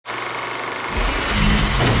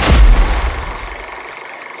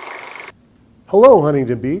Hello,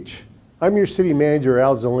 Huntington Beach. I'm your city manager,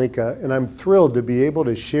 Al Zelinka, and I'm thrilled to be able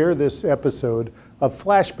to share this episode of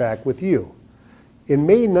Flashback with you. In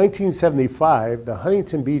May 1975, the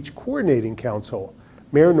Huntington Beach Coordinating Council,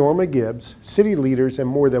 Mayor Norma Gibbs, city leaders, and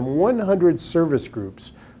more than 100 service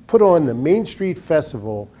groups put on the Main Street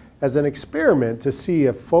Festival as an experiment to see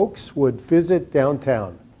if folks would visit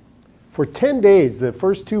downtown. For 10 days, the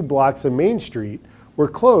first 2 blocks of Main Street were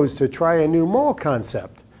closed to try a new mall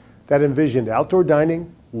concept that envisioned outdoor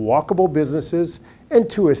dining, walkable businesses, and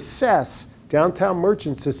to assess downtown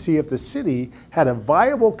merchants to see if the city had a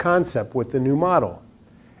viable concept with the new model.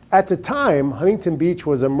 At the time, Huntington Beach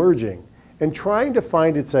was emerging and trying to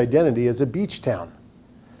find its identity as a beach town.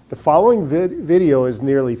 The following video is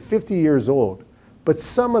nearly 50 years old, but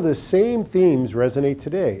some of the same themes resonate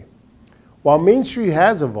today. While Main Street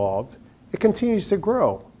has evolved, it continues to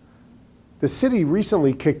grow. The city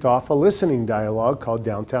recently kicked off a listening dialogue called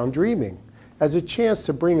Downtown Dreaming as a chance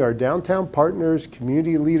to bring our downtown partners,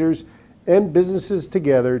 community leaders, and businesses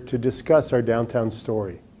together to discuss our downtown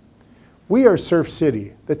story. We are Surf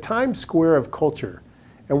City, the Times Square of culture,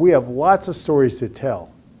 and we have lots of stories to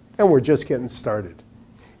tell, and we're just getting started.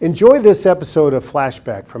 Enjoy this episode of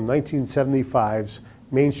Flashback from 1975's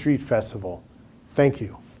Main Street Festival. Thank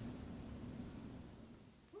you.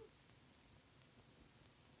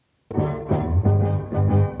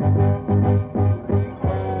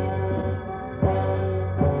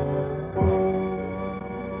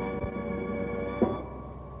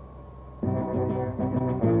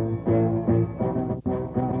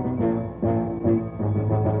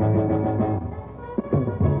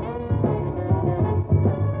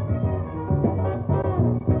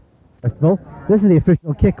 This is the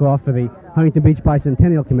official kickoff for the Huntington Beach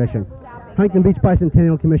Bicentennial Commission. Huntington Beach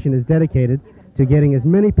Bicentennial Commission is dedicated to getting as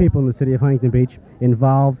many people in the city of Huntington Beach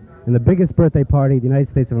involved in the biggest birthday party the United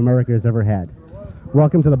States of America has ever had.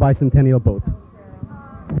 Welcome to the Bicentennial booth.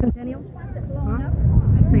 Centennial?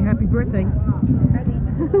 Huh? Say happy birthday.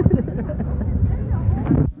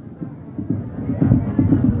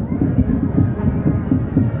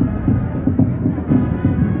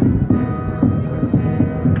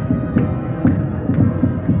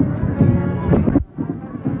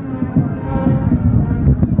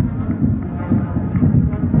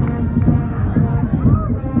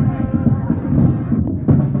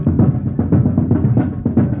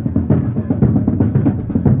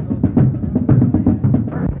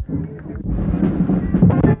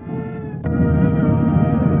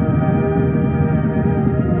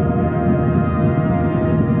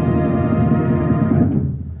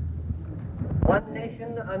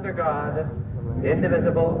 Under God,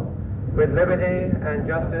 indivisible, with liberty and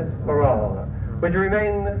justice for all. Would you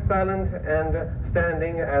remain silent and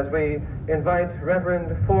standing as we invite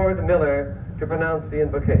Reverend Ford Miller to pronounce the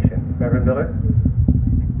invocation. Reverend Miller.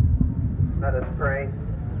 Let us pray.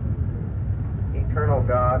 Eternal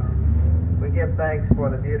God, we give thanks for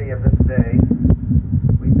the beauty of this day.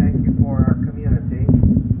 We thank you for our community,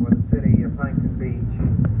 for the city of Huntington Beach,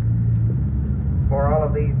 for all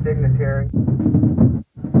of these dignitaries.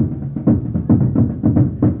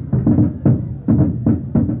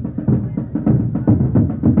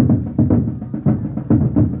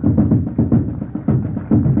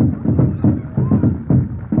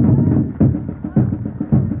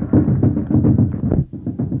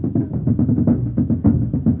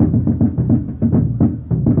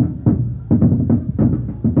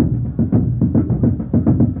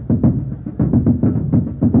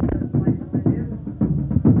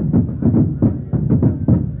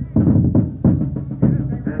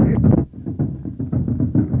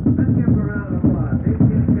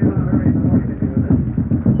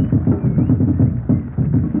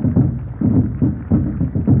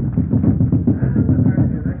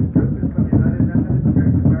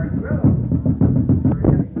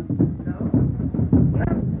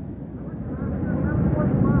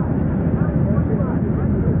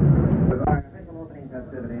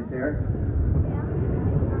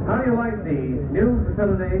 How do you like the new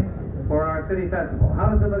facility for our city festival? How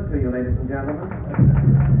does it look to you, ladies and gentlemen?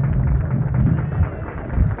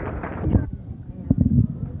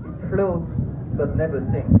 It floats but never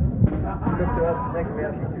sinks. Look to us, next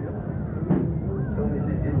merci. So this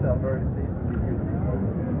is just our bird.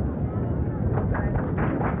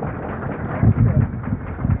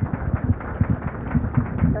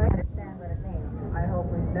 I understand what it means. I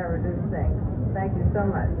hope we never do sing. Thank you so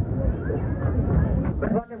much.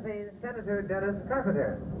 Let's welcome Senator Dennis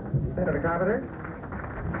Carpenter. Senator Carpenter.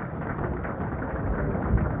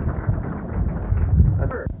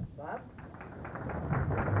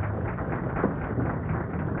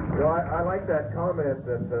 Do I I like that comment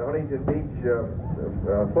that Huntington Beach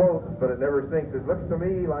floats, but it never sinks. It looks to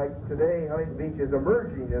me like today Huntington Beach is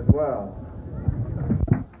emerging as well.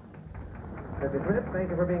 Mr. Smith, thank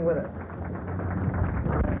you for being with us.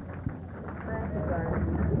 Thank you, Garth.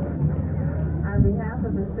 On behalf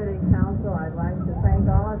of the City Council, I'd like to thank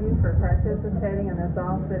all of you for participating in this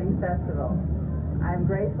All-City Festival. I'm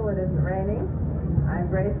grateful it isn't raining. I'm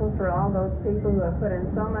grateful for all those people who have put in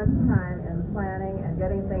so much time in planning and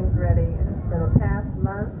getting things ready for the past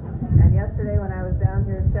month. And yesterday when I was down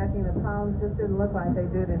here checking, the pounds just didn't look like they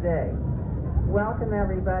do today. Welcome,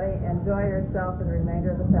 everybody. Enjoy yourself for the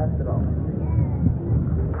remainder of the festival.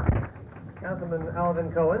 Councilman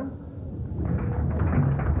Alvin Cohen.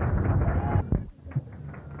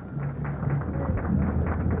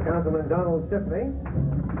 Councilman Donald Shipley.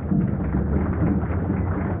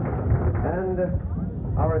 And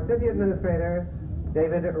our City Administrator,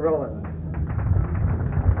 David Rowland.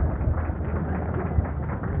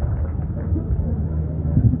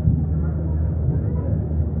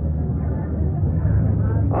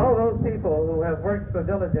 All those people who have worked so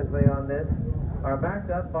diligently on this are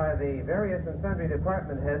backed up by the various and sundry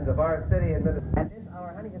department heads of our city administration. And it's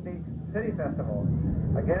our Huntington Beach City Festival.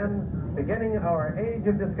 Again, beginning our Age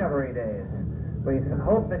of Discovery days. We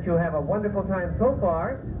hope that you have a wonderful time so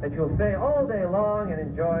far, that you'll stay all day long and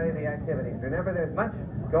enjoy the activities. Remember, there's much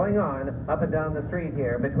going on up and down the street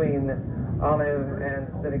here between Olive and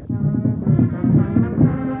City.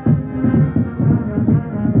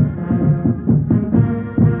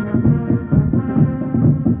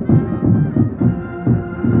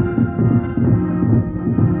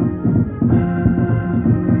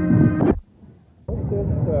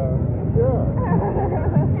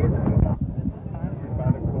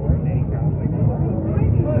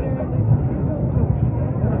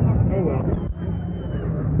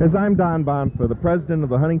 As I'm Don Bonfa, the president of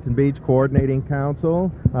the Huntington Beach Coordinating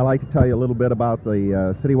Council, I'd like to tell you a little bit about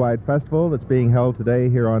the citywide festival that's being held today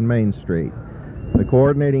here on Main Street. The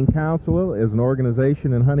Coordinating Council is an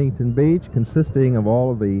organization in Huntington Beach consisting of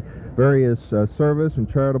all of the various service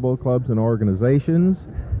and charitable clubs and organizations.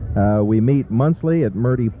 We meet monthly at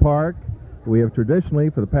Murdy Park. We have traditionally,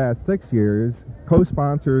 for the past 6 years,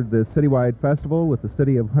 co-sponsored this citywide festival with the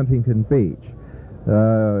city of Huntington Beach.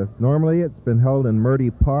 Normally it's been held in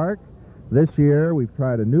Murdy Park. This year we've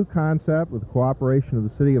tried a new concept with the cooperation of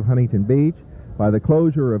the city of Huntington Beach by the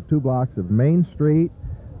closure of 2 blocks of Main Street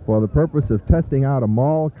for the purpose of testing out a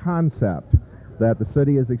mall concept that the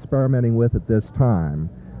city is experimenting with at this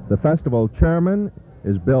time. The festival chairman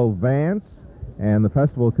is Bill Vance, and the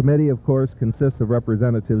festival committee, of course, consists of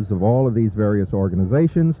representatives of all of these various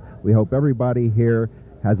organizations. We hope everybody here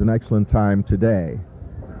has an excellent time today.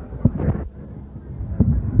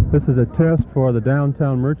 This is a test for the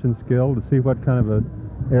Downtown Merchants Guild to see what kind of an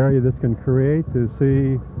area this can create, to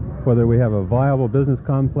see whether we have a viable business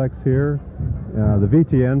complex here. The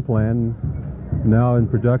VTN plan, now in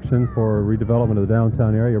production for redevelopment of the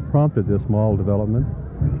downtown area, prompted this mall development.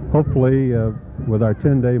 Hopefully, with our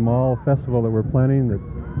 10-day mall festival that we're planning, that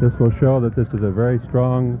this will show that this is a very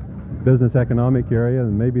strong business economic area,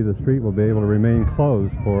 and maybe the street will be able to remain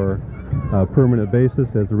closed for a permanent basis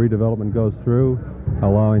as the redevelopment goes through,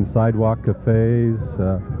 allowing sidewalk cafes,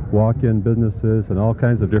 walk-in businesses, and all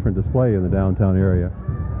kinds of different display in the downtown area.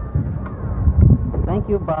 Thank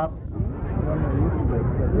you, Bob.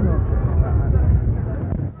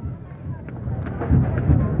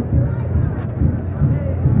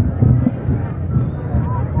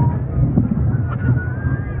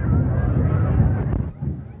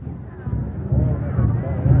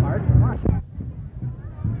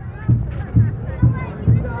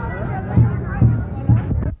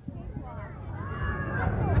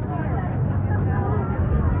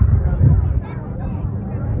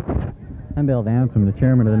 I'm Bill Vance. I'm the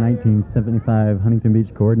chairman of the 1975 Huntington Beach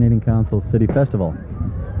Coordinating Council City Festival.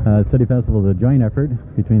 City Festival is a joint effort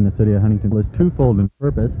between the city of Huntington. It's twofold in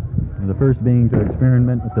purpose. The first being to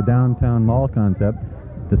experiment with the downtown mall concept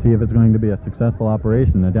to see if it's going to be a successful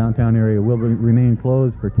operation. The downtown area will remain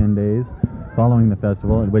closed for 10 days following the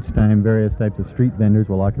festival, at which time various types of street vendors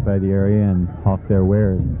will occupy the area and hawk their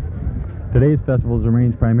wares. Today's festival is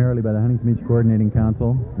arranged primarily by the Huntington Beach Coordinating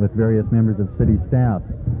Council with various members of city staff.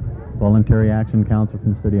 Voluntary Action Council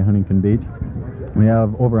from the City of Huntington Beach. We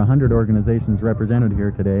have over 100 organizations represented here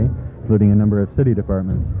today, including a number of city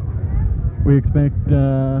departments. We expect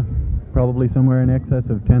probably somewhere in excess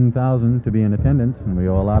of 10,000 to be in attendance, and we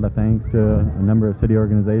owe a lot of thanks to a number of city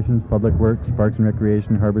organizations. Public Works, Parks and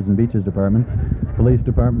Recreation, Harbors and Beaches Department, Police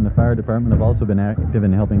Department, the Fire Department have also been active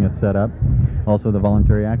in helping us set up. Also the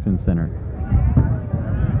Voluntary Action Center.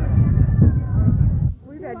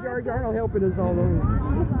 We've had George Arnold helping us all over.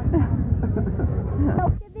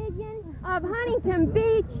 Division of Huntington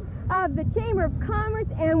Beach of the Chamber of Commerce,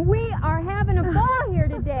 and we are having a ball here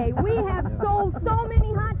today. We have sold so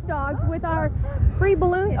many hot dogs with our free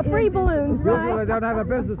balloons, right? Usually they don't have a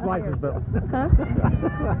business license, Bill. Huh?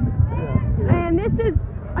 And this is,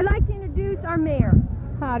 I'd like to introduce our mayor.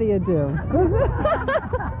 How do you do?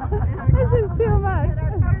 This is too much.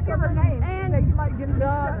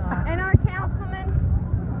 And our councilman.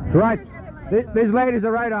 Right. These ladies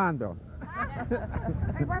are right on, Bill.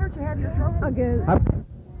 Hey, why don't you have your trophy? Okay.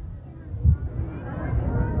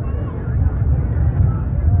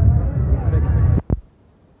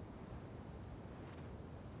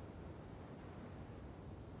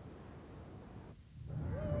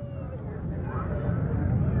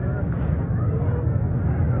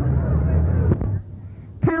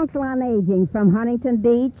 Council on Aging from Huntington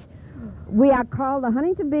Beach. We are called the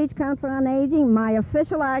Huntington Beach Council on Aging. My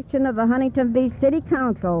official action of the Huntington Beach City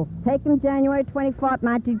Council, taken January 24,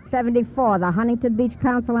 1974, the Huntington Beach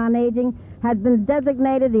Council on Aging has been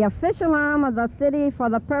designated the official arm of the city for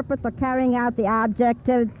the purpose of carrying out the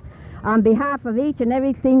objectives on behalf of each and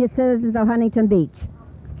every senior citizen of Huntington Beach.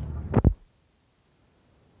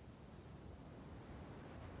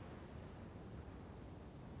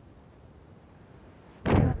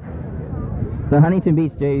 The Huntington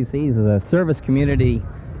Beach JUC is a service community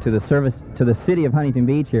to the city of Huntington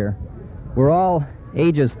Beach here. We're all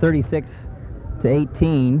ages 36 to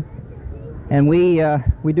 18, and we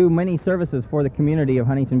do many services for the community of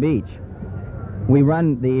Huntington Beach. We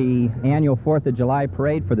run the annual 4th of July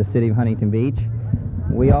parade for the city of Huntington Beach.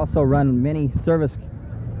 We also run many service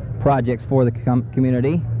projects for the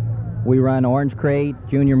community. We run Orange Crate,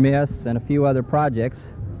 Junior Miss, and a few other projects.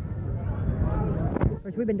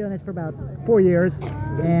 We've been doing this for about 4 years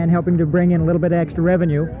and helping to bring in a little bit of extra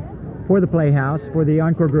revenue for the Playhouse, for the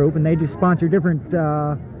Encore Group, and they just sponsor different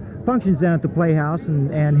functions down at the Playhouse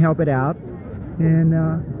and help it out. And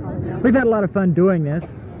we've had a lot of fun doing this,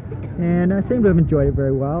 and I seem to have enjoyed it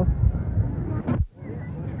very well.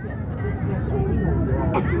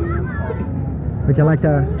 Would you like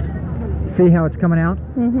to see how it's coming out?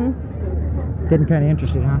 Mm-hmm. Getting kind of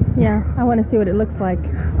interested, huh? Yeah, I want to see what it looks like.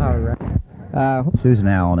 All right. Susan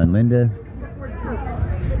Allen and Linda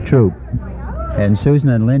Troop. And Susan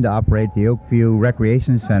and Linda operate the Oakview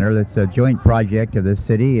Recreation Center. That's a joint project of the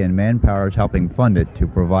city, and Manpower is helping fund it to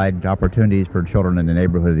provide opportunities for children in the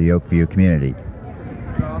neighborhood of the Oakview community.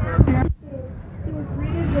 He was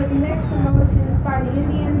greeted with mixed emotions by the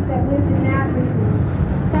Indians that lived in that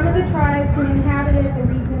region. Some of the tribes who inhabited the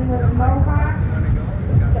region were the Mohawks,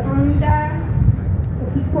 the Onondaga, the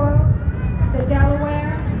Pequot, the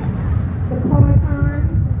Delaware, the Powhatan,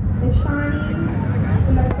 the Shawnee,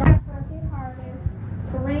 the McGrath Market Harvest,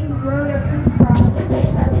 the rains grow their fruit crops. So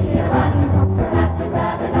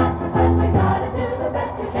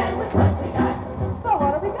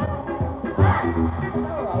what have we got? There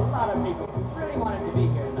were a lot of people who really wanted to be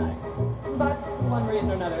here tonight, but for one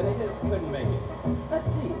reason or another, they just couldn't make it. Let's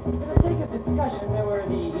see, for the sake of discussion, there were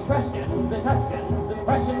the Etruscans, the Tuscans, the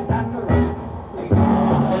Prussians, and the Russians. We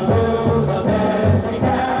all do the best we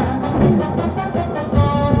can.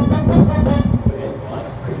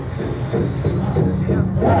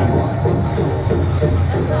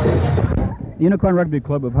 The Unicorn Rugby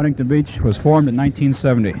Club of Huntington Beach was formed in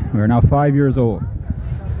 1970. We are now 5 years old.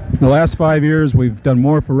 In the last 5 years, we've done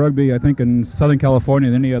more for rugby, I think, in Southern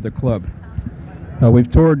California than any other club.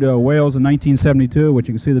 We've toured Wales in 1972, which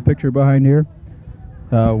you can see the picture behind here.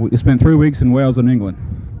 We spent 3 weeks in Wales and England.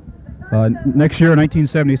 Next year, in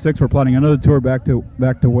 1976, we're planning another tour back to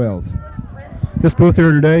Wales. This booth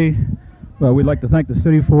here today, we'd like to thank the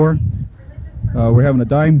city for. We're having a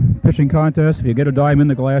dime fishing contest. If you get a dime in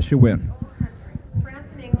the glass, you win.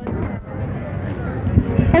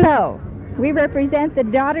 Hello, we represent the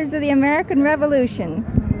Daughters of the American Revolution.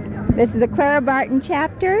 This is the Clara Barton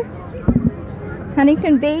chapter,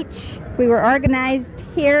 Huntington Beach. We were organized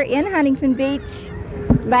here in Huntington Beach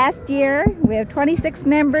last year. We have 26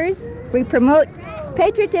 members. We promote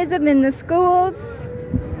patriotism in the schools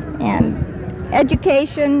and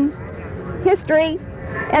education, history,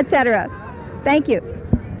 etc. Thank you.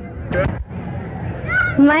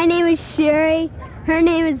 My name is Sherry. Her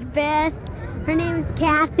name is Beth. Her name is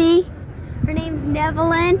Kathy. Her name's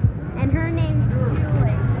Nevelyn. And her name's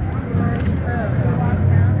Julie.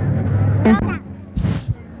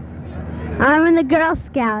 I'm in the Girl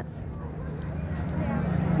Scouts.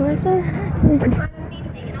 What's that?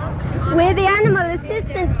 We're the Animal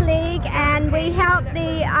Assistance League, and we help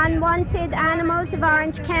the unwanted animals of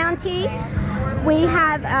Orange County. We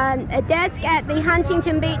have a desk at the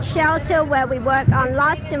Huntington Beach shelter where we work on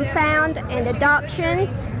lost and found and adoptions.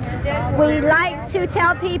 We like to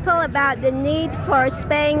tell people about the need for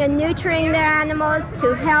spaying and neutering their animals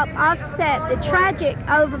to help offset the tragic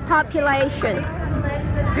overpopulation.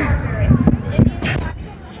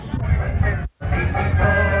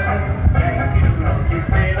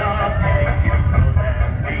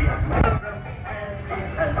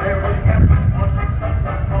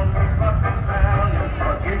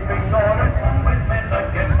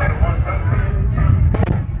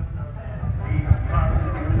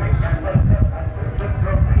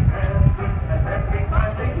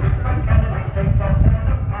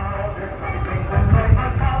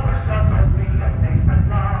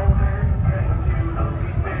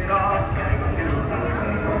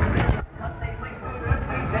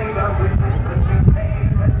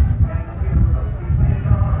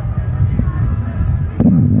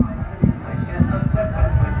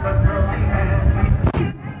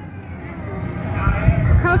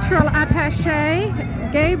 Cultural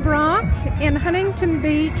attaché Gay Brock in Huntington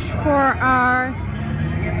Beach for our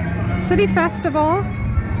City Festival,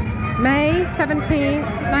 May 17,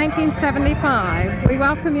 1975. We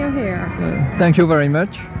welcome you here. Thank you very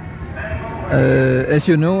much. As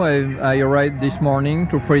you know, I arrived this morning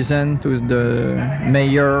to present to the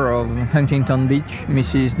mayor of Huntington Beach,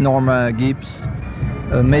 Mrs. Norma Gibbs,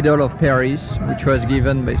 a Medal of Paris, which was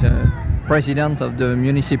given by the President of the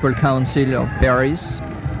Municipal Council of Paris,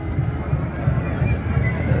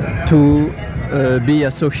 to be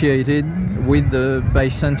associated with the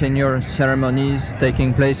bicentennial ceremonies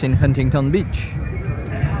taking place in Huntington Beach.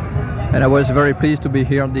 And I was very pleased to be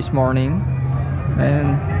here this morning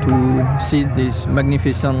and to see this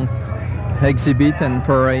magnificent exhibit and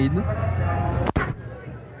parade.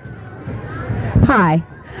 Hi,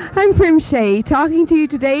 I'm Prim Shea, talking to you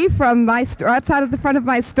today from my outside of the front of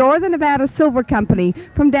my store, the Nevada Silver Company,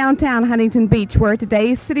 from downtown Huntington Beach, where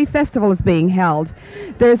today's City Festival is being held.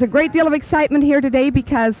 There's a great deal of excitement here today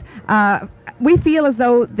because we feel as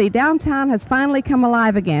though the downtown has finally come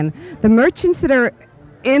alive again. The merchants that are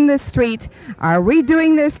in the street are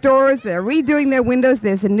redoing their stores, they're redoing their windows,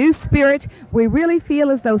 there's a new spirit. We really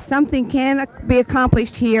feel as though something can be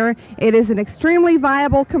accomplished here. It is an extremely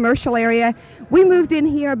viable commercial area. We moved in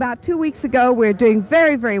here about 2 weeks ago. We're doing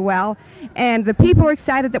very, very well, and the people are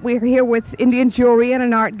excited that we're here with Indian jewelry and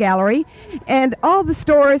an art gallery, and all the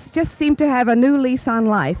stores just seem to have a new lease on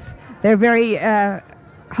life. They're very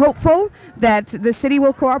hopeful that the city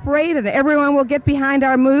will cooperate and everyone will get behind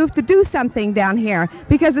our move to do something down here,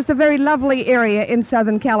 because it's a very lovely area in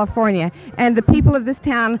Southern California, and the people of this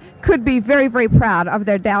town could be very, very proud of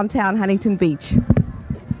their downtown Huntington Beach.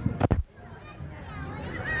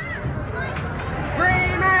 Free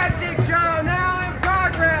magic show now in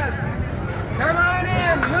progress. Come on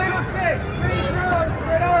in, little fish, free throws,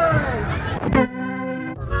 good orange.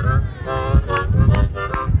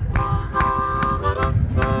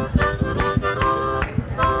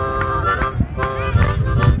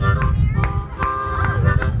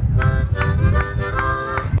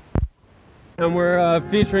 And we're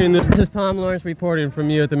featuring this is Tom Lawrence reporting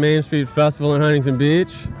from you at the Main Street Festival in Huntington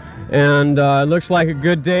Beach. And it looks like a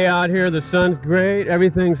good day out here. The sun's great.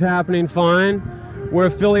 Everything's happening fine. We're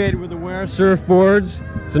affiliated with the Ware Surfboards.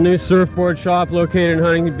 It's a new surfboard shop located in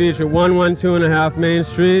Huntington Beach at 112.5 Main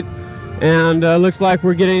Street. And looks like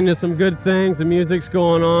we're getting into some good things. The music's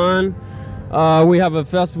going on. We have a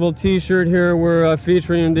festival t-shirt here we're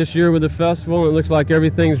featuring this year with the festival. It looks like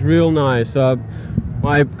everything's real nice.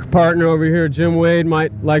 My partner over here, Jim Wade,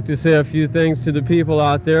 might like to say a few things to the people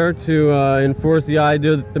out there to enforce the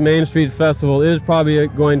idea that the Main Street Festival is probably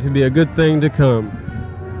going to be a good thing to come.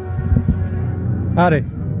 Howdy.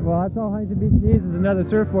 Well, that's all Huntington Beach needs is another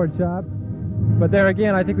surfboard shop. But there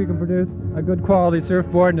again, I think we can produce a good quality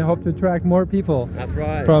surfboard and hope to attract more people. That's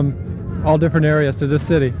right. From all different areas to this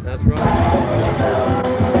city. That's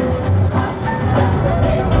right.